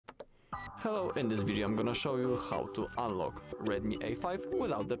Hello, in this video I'm gonna show you how to unlock Redmi A5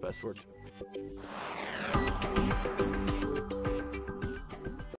 without the password.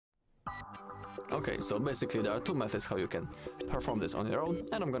 Okay, so basically there are two methods how you can perform this on your own,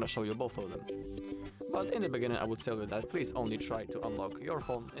 and I'm gonna show you both of them. But in the beginning I would tell you that please only try to unlock your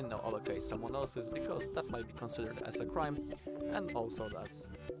phone, in no other case someone else's, because that might be considered as a crime, and also that's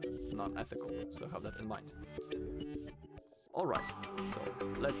not ethical, so have that in mind. Alright, so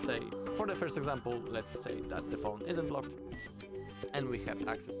let's say, for the first example, let's say that the phone isn't locked and we have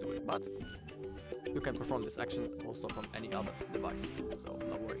access to it, but you can perform this action also from any other device, so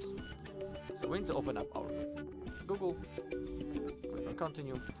no worries. So we need to open up our Google, click on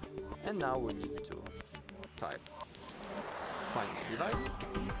continue, and now we need to type find the device,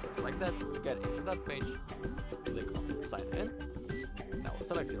 just like that, get into that page, click on sign in, now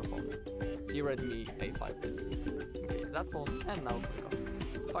select your phone. The Redmi A5 is that phone, and now click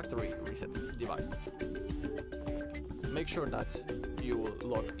on factory reset device. Make sure that you will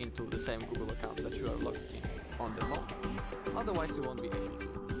log into the same Google account that you are logged in on the phone, otherwise you won't be able to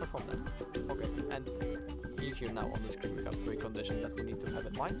perform that. Okay, and in here now on the screen we have three conditions that we need to have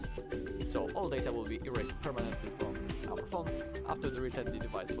in mind. So all data will be erased permanently from our phone. After the reset, the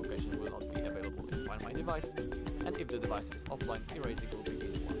device location will not be available in Find My Device, and if the device is offline, erasing will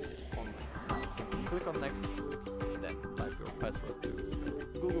begin once it's online. Now simply click on next, then type your password to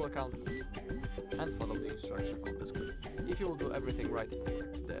your Google account and follow the instruction on the screen. If you will do everything right,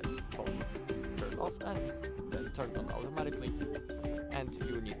 the phone will be turned off and then turned on automatically, and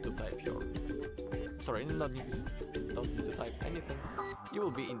you need to type your... Sorry, don't need to type anything. You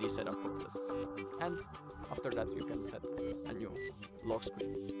will be in the setup process, and after that you can set a new lock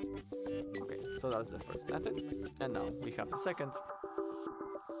screen. Okay, so that's the first method, and now we have the second.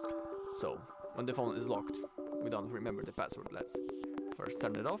 So when the phone is locked, we don't remember the password. Let's first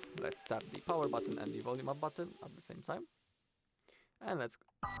turn it off. Let's tap the power button and the volume up button at the same time, and let's...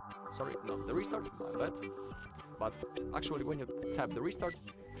 Sorry, not the restart, my bad. But actually when you tap the restart,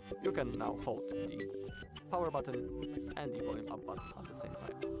 you can now hold the power button and the volume up button at the same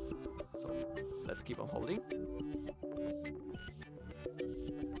time. So let's keep on holding.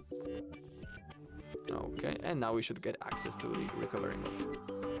 Okay, and now we should get access to the recovery mode.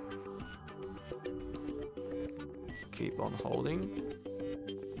 Keep on holding.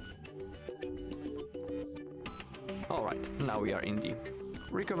 Alright, now we are in the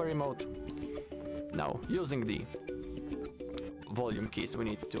recovery mode. Now, using the volume keys, we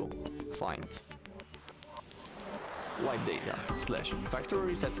need to find wipe data / factory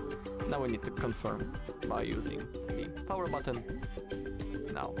reset. Now we need to confirm by using the power button.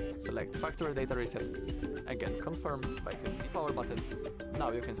 Now select factory data reset, again confirm by clicking the power button.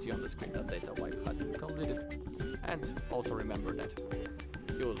 Now you can see on the screen that data wipe has been completed, and also remember that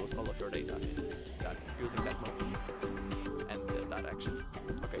you will lose all of your data using that mode and that action.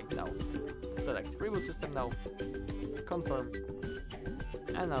 Okay, now select reboot system now, confirm,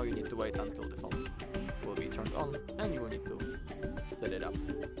 and now you need to wait until the phone will be turned on and you will need to set it up.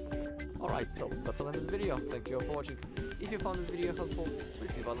 Alright, so that's all in this video. Thank you all for watching. If you found this video helpful,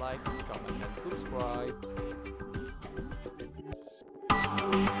 please leave a like, comment and subscribe.